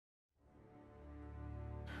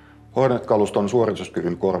Hornet-kaluston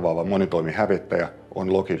suorituskyvyn korvaava monitoimihävittäjä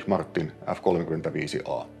on Lockheed Martin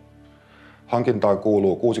F-35A. Hankintaan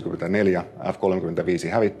kuuluu 64 F-35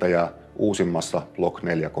 hävittäjää uusimmassa Block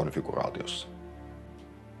 4 konfiguraatiossa.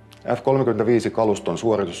 F-35-kaluston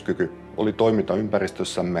suorituskyky oli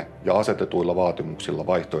toimintaympäristössämme ja asetetuilla vaatimuksilla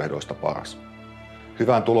vaihtoehdoista paras.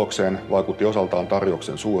 Hyvään tulokseen vaikutti osaltaan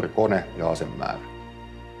tarjouksen suuri kone- ja asemäärä.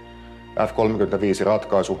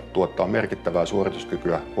 F-35-ratkaisu tuottaa merkittävää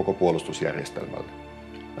suorituskykyä koko puolustusjärjestelmälle.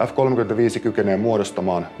 F-35 kykenee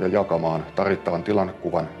muodostamaan ja jakamaan tarvittavan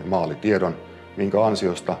tilannekuvan ja maalitiedon, minkä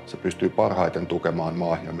ansiosta se pystyy parhaiten tukemaan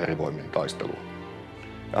maa- ja merivoimien taistelua.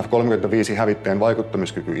 F-35-hävittäjän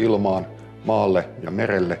vaikuttamiskyky ilmaan, maalle ja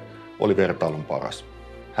merelle oli vertailun paras.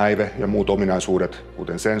 Häive ja muut ominaisuudet,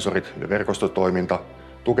 kuten sensorit ja verkostotoiminta,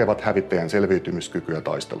 tukevat hävittäjän selviytymiskykyä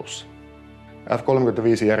taistelussa.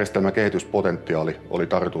 F-35-järjestelmän kehityspotentiaali oli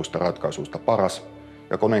tarjotuista ratkaisuista paras,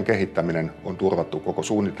 ja koneen kehittäminen on turvattu koko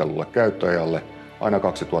suunnitellulle käyttöajalle aina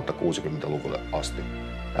 2060-luvulle asti.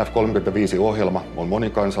 F-35-ohjelma on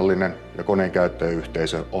monikansallinen ja koneen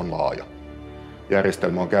käyttäjäyhteisö on laaja.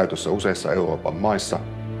 Järjestelmä on käytössä useissa Euroopan maissa,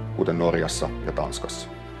 kuten Norjassa ja Tanskassa.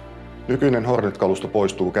 Nykyinen Hornet-kalusto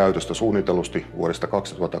poistuu käytöstä suunnitellusti vuodesta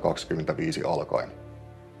 2025 alkaen.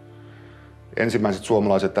 Ensimmäiset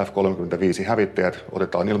suomalaiset F-35-hävittäjät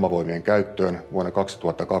otetaan ilmavoimien käyttöön vuonna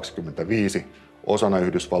 2025 osana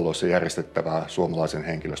Yhdysvalloissa järjestettävää suomalaisen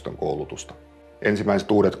henkilöstön koulutusta.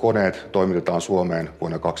 Ensimmäiset uudet koneet toimitetaan Suomeen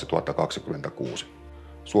vuonna 2026.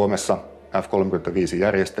 Suomessa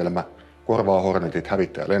F-35-järjestelmä korvaa Hornetit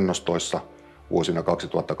hävittäjälennostoissa vuosina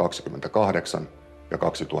 2028 ja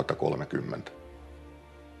 2030.